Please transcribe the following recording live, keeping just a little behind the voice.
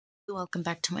Welcome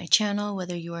back to my channel.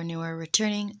 Whether you are new or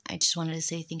returning, I just wanted to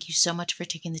say thank you so much for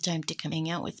taking the time to come hang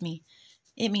out with me.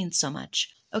 It means so much.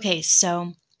 Okay,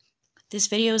 so this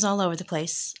video is all over the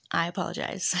place. I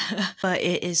apologize. But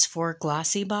it is for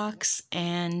Glossybox,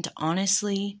 and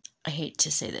honestly, I hate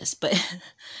to say this, but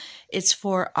it's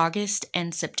for August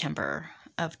and September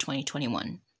of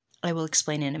 2021. I will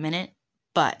explain in a minute,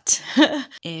 but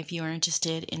if you are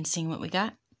interested in seeing what we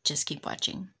got, just keep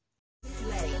watching.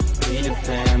 Peter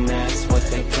Pan, that's what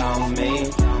they call me.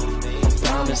 I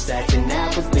promise that you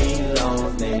never be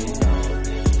lonely.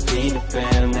 Peter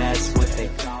Pan, that's what they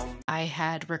call me. I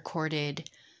had recorded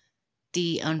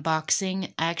the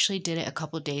unboxing. I actually did it a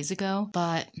couple days ago,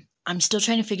 but I'm still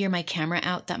trying to figure my camera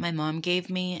out that my mom gave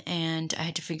me, and I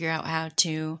had to figure out how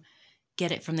to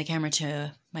get it from the camera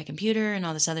to my computer and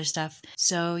all this other stuff.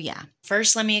 So yeah,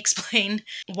 first let me explain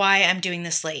why I'm doing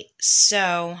this late.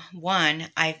 So one,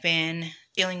 I've been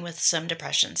dealing with some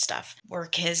depression stuff.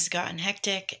 Work has gotten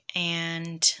hectic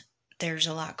and there's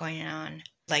a lot going on,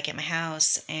 like at my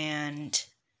house and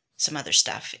some other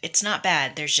stuff. It's not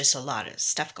bad, there's just a lot of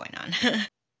stuff going on.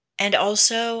 And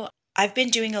also, I've been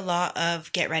doing a lot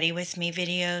of get ready with me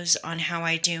videos on how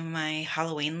I do my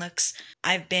Halloween looks.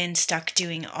 I've been stuck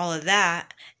doing all of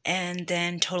that and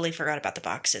then totally forgot about the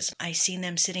boxes. I seen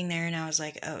them sitting there and I was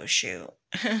like, oh shoot.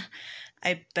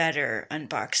 I better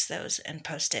unbox those and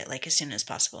post it like as soon as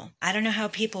possible. I don't know how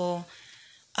people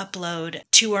upload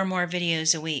 2 or more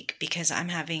videos a week because I'm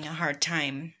having a hard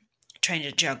time trying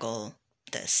to juggle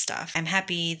this stuff. I'm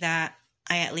happy that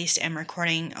I at least am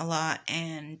recording a lot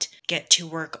and get to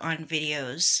work on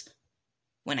videos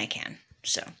when I can.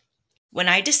 So when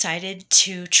I decided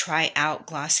to try out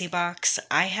Glossybox,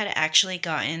 I had actually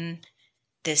gotten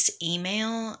this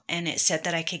email and it said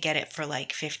that I could get it for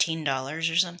like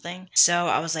 $15 or something. So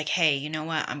I was like, hey, you know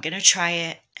what? I'm going to try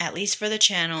it, at least for the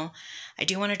channel. I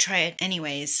do want to try it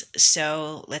anyways,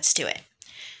 so let's do it.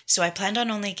 So I planned on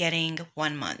only getting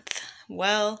 1 month.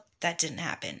 Well, that didn't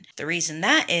happen. The reason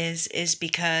that is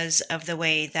because of the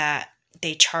way that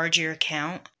they charge your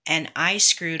account. And I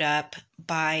screwed up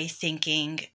by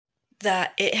thinking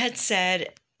that it had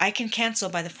said I can cancel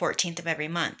by the 14th of every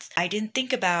month. I didn't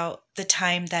think about the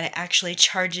time that it actually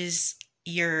charges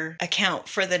your account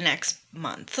for the next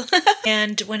month.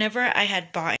 And whenever I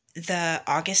had bought the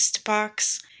August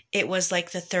box, it was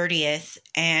like the 30th,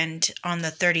 and on the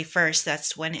 31st,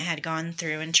 that's when it had gone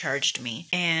through and charged me.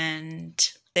 And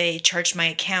they charged my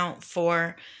account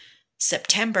for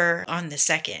September on the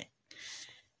 2nd.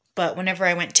 But whenever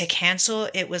I went to cancel,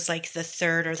 it was like the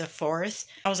 3rd or the 4th.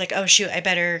 I was like, oh shoot, I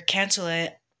better cancel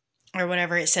it, or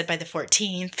whatever it said, by the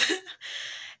 14th.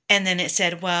 And then it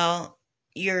said, well,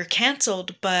 you're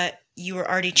canceled, but you were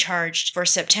already charged for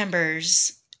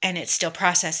September's and it's still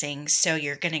processing, so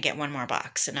you're going to get 1 more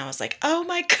box. And I was like, oh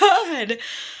my God.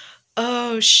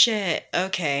 Oh shit.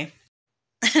 Okay.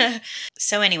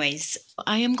 So anyways,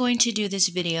 I am going to do this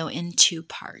video in 2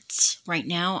 parts. Right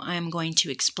now, I'm going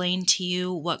to explain to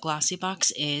you what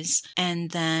Glossybox is,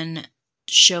 and then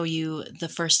show you the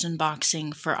first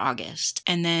unboxing for August.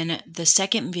 And then the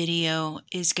second video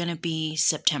is going to be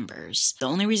September's. The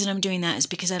only reason I'm doing that is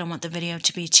because I don't want the video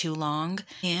to be too long,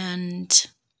 and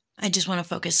I just want to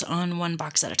focus on 1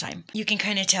 box at a time. You can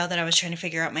kind of tell that I was trying to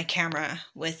figure out my camera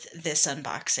with this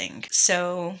unboxing.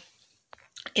 So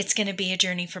it's going to be a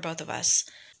journey for both of us.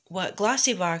 What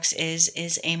Glossybox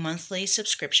is a monthly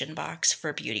subscription box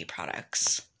for beauty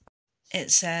products.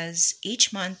 It says,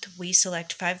 each month we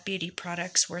select 5 beauty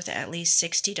products worth at least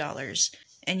 $60,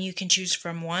 and you can choose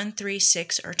from 1, 3,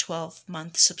 6, or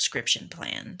 12-month subscription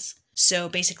plans. So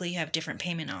basically you have different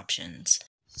payment options.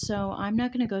 So I'm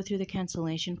not going to go through the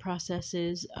cancellation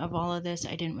processes of all of this.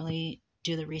 I didn't really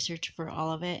do the research for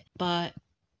all of it, but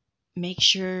make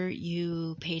sure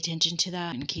you pay attention to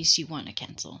that in case you want to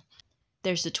cancel.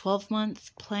 There's the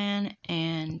 12-month plan,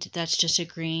 and that's just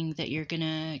agreeing that you're going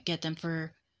to get them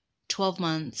for 12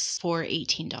 months for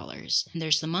 $18. And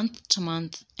there's the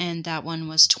month-to-month, and that one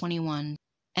was $21.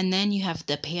 And then you have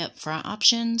the pay up front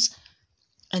options,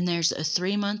 and there's a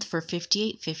 3-month for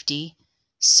 $58.50,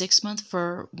 6-month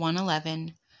for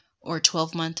 $111, or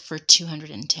 12-month for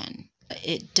 $210.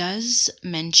 It does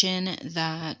mention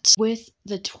that with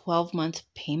the 12-month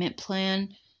payment plan,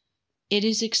 it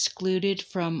is excluded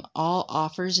from all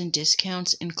offers and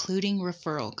discounts, including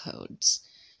referral codes.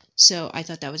 So I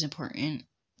thought that was important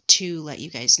to let you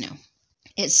guys know.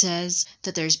 It says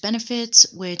that there's benefits,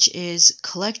 which is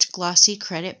collect Glossy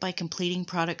credit by completing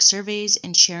product surveys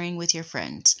and sharing with your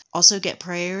friends. Also get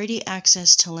priority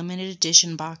access to limited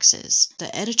edition boxes.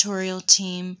 The editorial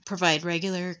team provide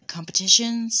regular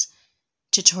competitions,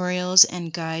 tutorials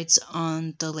and guides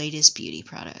on the latest beauty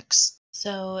products.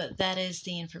 So that is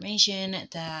the information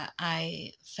that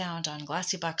I found on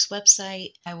Glossybox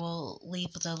website. I will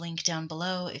leave the link down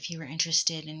below if you were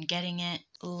interested in getting it.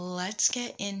 Let's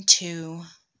get into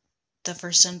the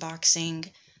first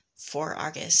unboxing for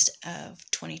August of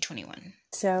 2021.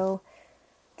 So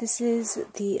this is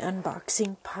the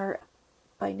unboxing part.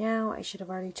 By now, I should have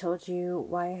already told you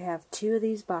why I have two of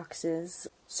these boxes.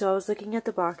 So I was looking at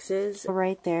the boxes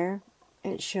right there.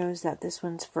 It shows that this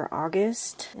one's for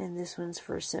August and this one's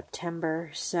for September.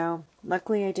 So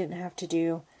luckily I didn't have to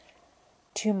do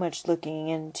too much looking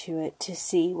into it to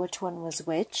see which one was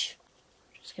which.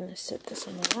 I'm just going to set this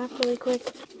on the lap really quick.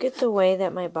 Look at the way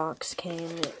that my box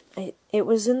came. It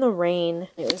was in the rain.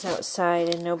 It was outside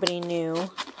and nobody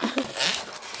knew.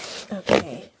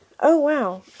 Okay. Oh,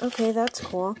 wow. Okay, that's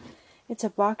cool. It's a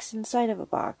box inside of a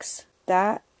box.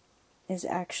 That is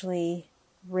actually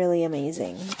really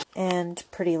amazing and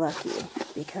pretty lucky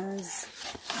because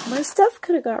my stuff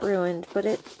could have got ruined, but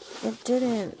it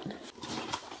didn't.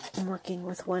 I'm working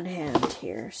with one hand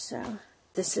here, so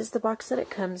this is the box that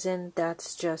it comes in.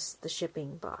 That's just the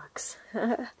shipping box.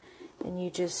 And you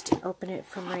just open it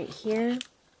from right here.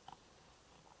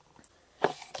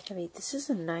 I mean, this is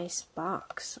a nice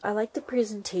box. I like the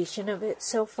presentation of it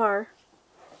so far.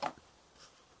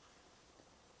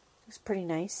 It's pretty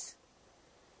nice.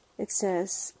 It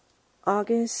says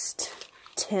August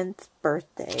 10th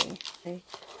birthday. Okay.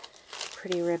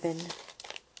 Pretty ribbon.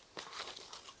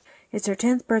 It's our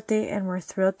 10th birthday and we're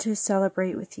thrilled to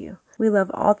celebrate with you. We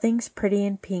love all things pretty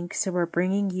and pink, so we're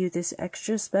bringing you this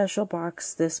extra special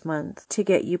box this month to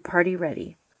get you party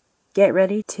ready. Get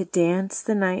ready to dance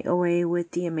the night away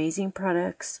with the amazing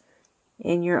products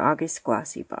in your August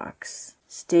Glossy box.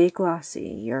 Stay glossy,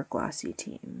 your glossy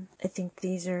team. I think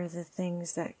these are the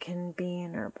things that can be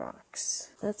in our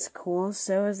box. That's cool.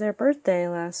 So is their birthday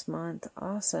last month.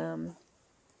 Awesome.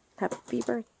 Happy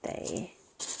birthday.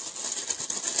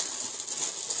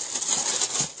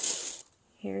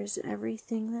 Here's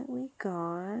everything that we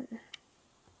got.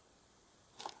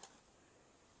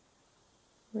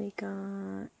 We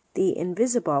got the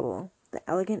Invisibobble, the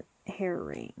elegant hair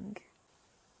ring.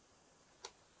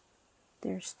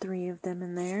 There's 3 of them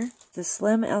in there. The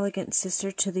slim, elegant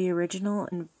sister to the original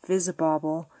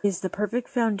Invisibobble is the perfect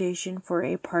foundation for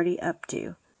a party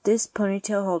updo. This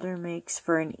ponytail holder makes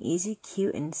for an easy,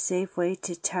 cute, and safe way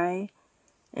to tie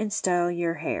and style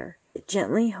your hair. It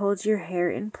gently holds your hair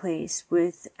in place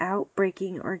without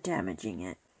breaking or damaging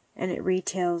it, and it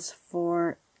retails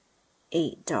for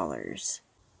 $8.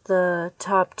 The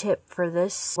top tip for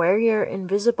this: wear your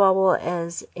Invisibobble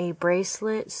as a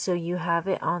bracelet so you have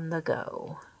it on the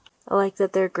go. I like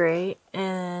that they're great,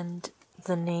 and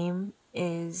the name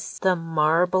is The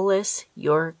Marvelous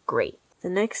You're Great. The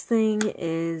next thing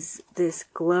is this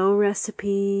Glow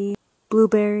Recipe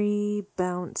Blueberry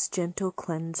Bounce Gentle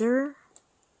Cleanser.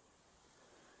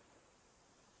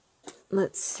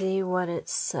 Let's see what it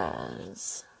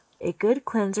says. A good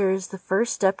cleanser is the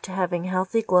first step to having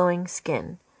healthy, glowing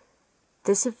skin.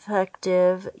 This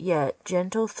effective yet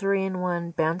gentle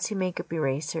 3-in-1 bouncy makeup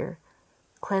eraser,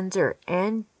 cleanser,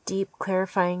 and deep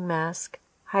clarifying mask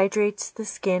hydrates the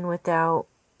skin without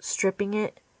stripping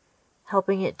it,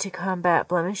 helping it to combat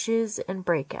blemishes and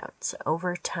breakouts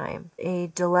over time. A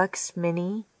deluxe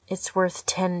mini, it's worth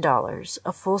 $10.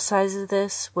 A full size of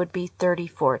this would be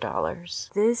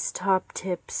 $34. This top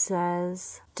tip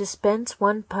says, dispense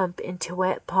 1 pump into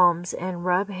wet palms and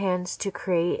rub hands to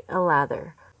create a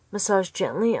lather. Massage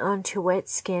gently onto wet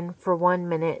skin for 1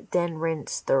 minute, then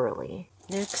rinse thoroughly.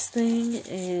 Next thing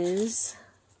is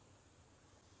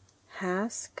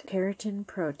Hask Keratin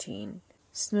Protein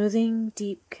Smoothing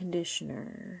Deep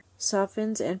Conditioner.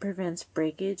 Softens and prevents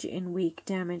breakage in weak,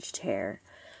 damaged hair.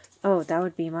 Oh, that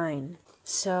would be mine.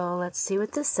 So let's see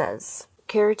what this says.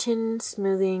 Keratin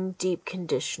Smoothing Deep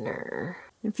Conditioner.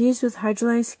 Infused with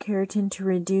hydrolyzed keratin to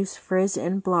reduce frizz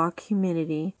and block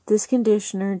humidity, this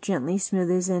conditioner gently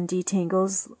smoothes and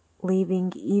detangles,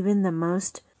 leaving even the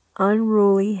most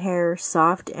unruly hair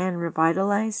soft and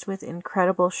revitalized with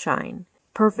incredible shine.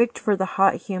 Perfect for the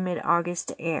hot, humid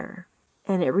August air.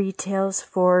 And it retails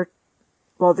for,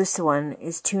 well, this one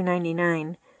is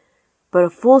 $2.99, but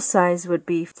a full size would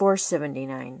be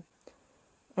 $4.79.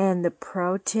 And the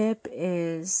pro tip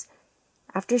is,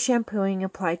 after shampooing,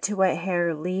 apply to wet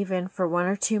hair, leave in for 1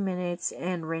 or 2 minutes,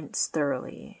 and rinse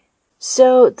thoroughly.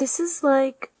 So this is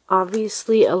like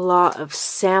obviously a lot of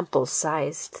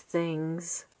sample-sized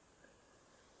things,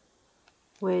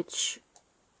 which,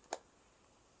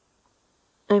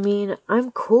 I mean,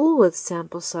 I'm cool with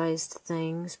sample-sized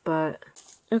things, but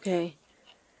okay.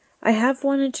 I have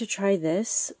wanted to try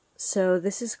this, so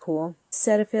this is cool.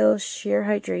 Cetaphil Sheer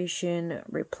Hydration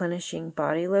Replenishing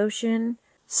Body Lotion.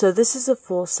 So this is a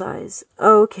full size.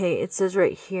 Oh, okay, it says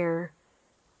right here,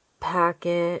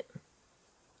 packet,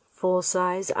 full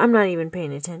size. I'm not even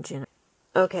paying attention.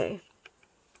 Okay,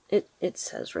 it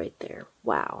says right there.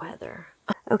 Wow, Heather.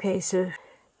 Okay, so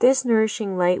this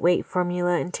nourishing lightweight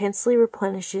formula intensely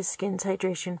replenishes skin's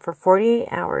hydration for 48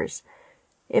 hours.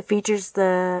 It features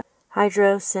the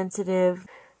hydrosensitive,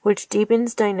 which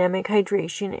deepens dynamic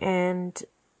hydration and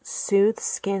soothes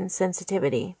skin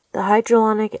sensitivity. The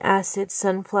hyaluronic acid,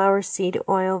 sunflower seed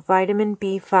oil, vitamin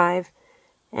B5,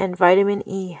 and vitamin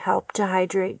E help to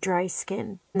hydrate dry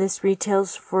skin. This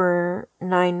retails for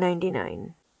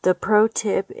 $9.99. The pro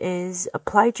tip is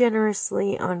apply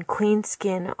generously on clean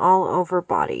skin all over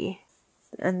body.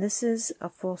 And this is a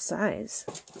full size.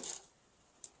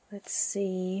 Let's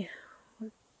see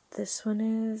what this one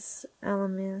is.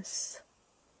 Alamis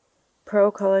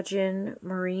Pro Collagen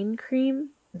Marine Cream.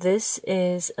 This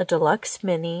is a deluxe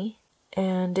mini,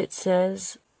 and it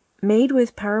says, made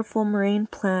with powerful marine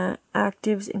plant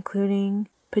actives including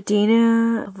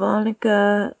Padina,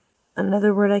 Avonica,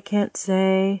 another word I can't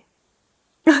say.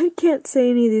 I can't say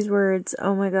any of these words.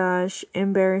 Oh my gosh,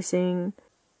 embarrassing.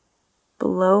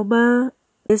 Biloba.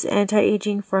 This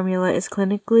anti-aging formula is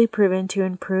clinically proven to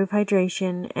improve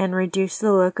hydration and reduce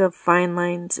the look of fine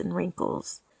lines and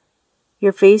wrinkles.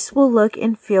 Your face will look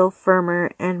and feel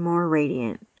firmer and more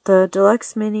radiant. The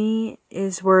deluxe mini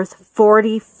is worth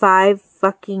 $45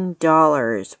 fucking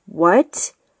dollars.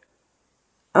 What?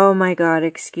 Oh my god,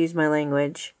 excuse my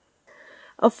language.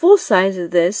 A full size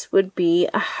of this would be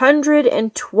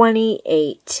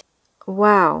 $128.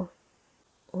 Wow.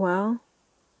 Well,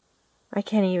 I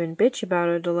can't even bitch about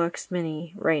a deluxe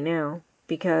mini right now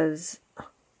because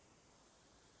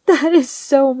that is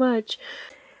so much.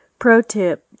 Pro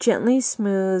tip, gently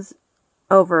smooth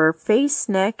over face,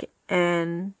 neck,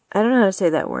 and I don't know how to say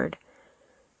that word,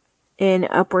 in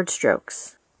upward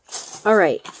strokes.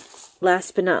 Alright,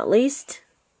 last but not least,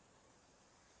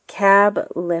 Cab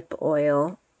Lip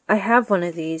Oil. I have one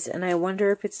of these, and I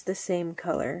wonder if it's the same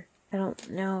color. I don't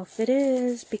know if it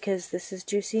is, because this is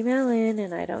Juicy Melon,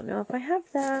 and I don't know if I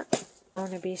have that. I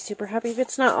want to be super happy if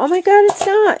it's not. Oh my god, it's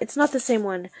not! It's not the same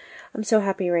one. I'm so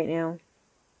happy right now.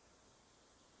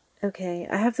 Okay,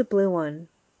 I have the blue one.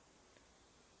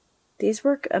 These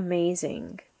work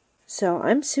amazing. So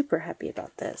I'm super happy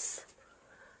about this.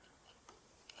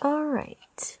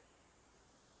 Alright.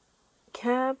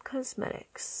 Cab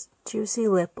Cosmetics Juicy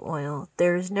Lip Oil.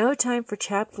 There is no time for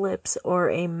chapped lips or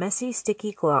a messy,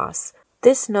 sticky gloss.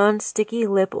 This non-sticky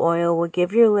lip oil will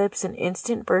give your lips an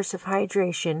instant burst of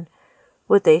hydration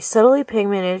with a subtly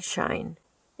pigmented shine.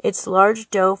 Its large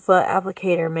doe foot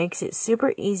applicator makes it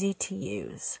super easy to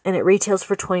use. And it retails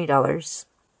for $20.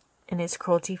 And it's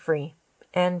cruelty-free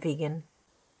and vegan.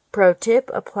 Pro tip,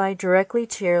 apply directly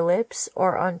to your lips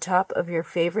or on top of your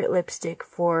favorite lipstick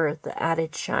for the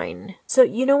added shine. So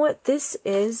you know what this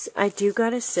is? I do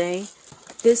gotta say,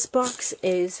 this box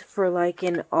is for like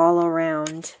an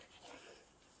all-around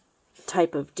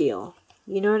type of deal.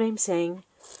 You know what I'm saying?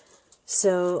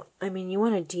 So, I mean, you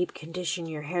want to deep condition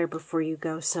your hair before you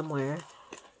go somewhere.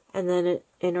 And then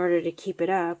in order to keep it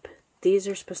up, these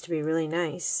are supposed to be really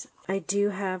nice. I do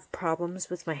have problems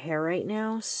with my hair right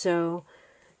now, so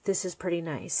this is pretty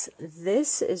nice.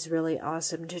 This is really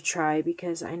awesome to try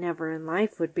because I never in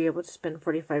life would be able to spend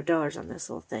 $45 on this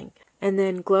little thing. And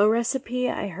then Glow Recipe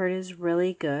I heard is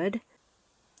really good.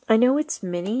 I know it's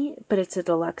mini, but it's a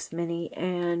deluxe mini,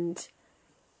 and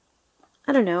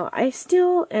I don't know, I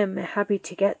still am happy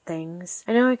to get things.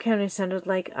 I know it kind of sounded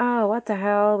like, oh, what the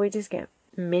hell, we just get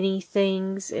mini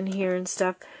things in here and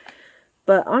stuff.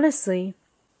 But honestly,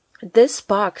 this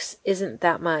box isn't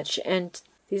that much, and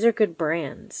these are good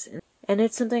brands. And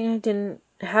it's something I didn't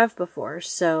have before,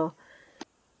 so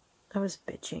I was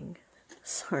bitching.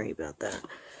 Sorry about that.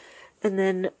 And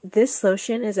then this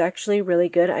lotion is actually really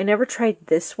good. I never tried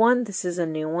this one. This is a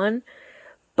new one.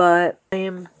 But I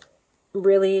am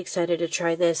really excited to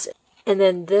try this. And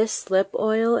then this lip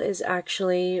oil is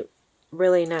actually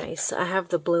really nice. I have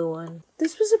the blue one.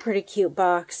 This was a pretty cute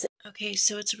box. Okay,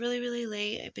 so it's really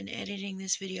late. I've been editing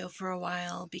this video for a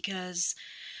while because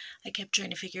I kept trying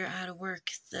to figure out how to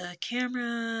work the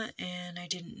camera, and I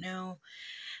didn't know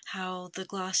how the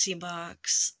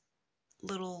Glossybox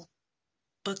little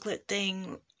booklet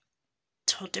thing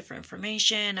told different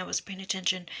information. I wasn't paying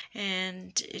attention,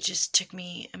 and it just took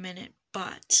me a minute,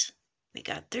 but we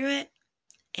got through it,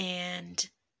 and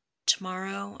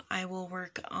tomorrow I will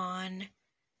work on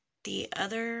the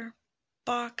other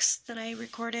box that I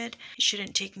recorded. It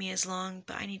shouldn't take me as long,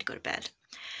 but I need to go to bed.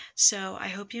 So I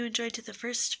hope you enjoyed the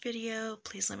first video.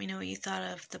 Please let me know what you thought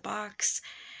of the box,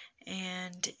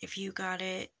 and if you got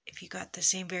it, if you got the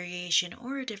same variation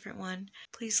or a different one,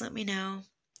 please let me know.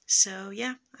 So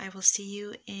yeah, I will see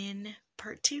you in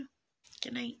part 2.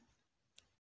 Good night.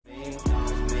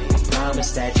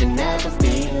 Promise that you'll never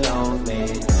be lonely.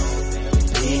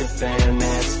 Be the fan,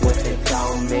 that's what they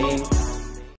call me.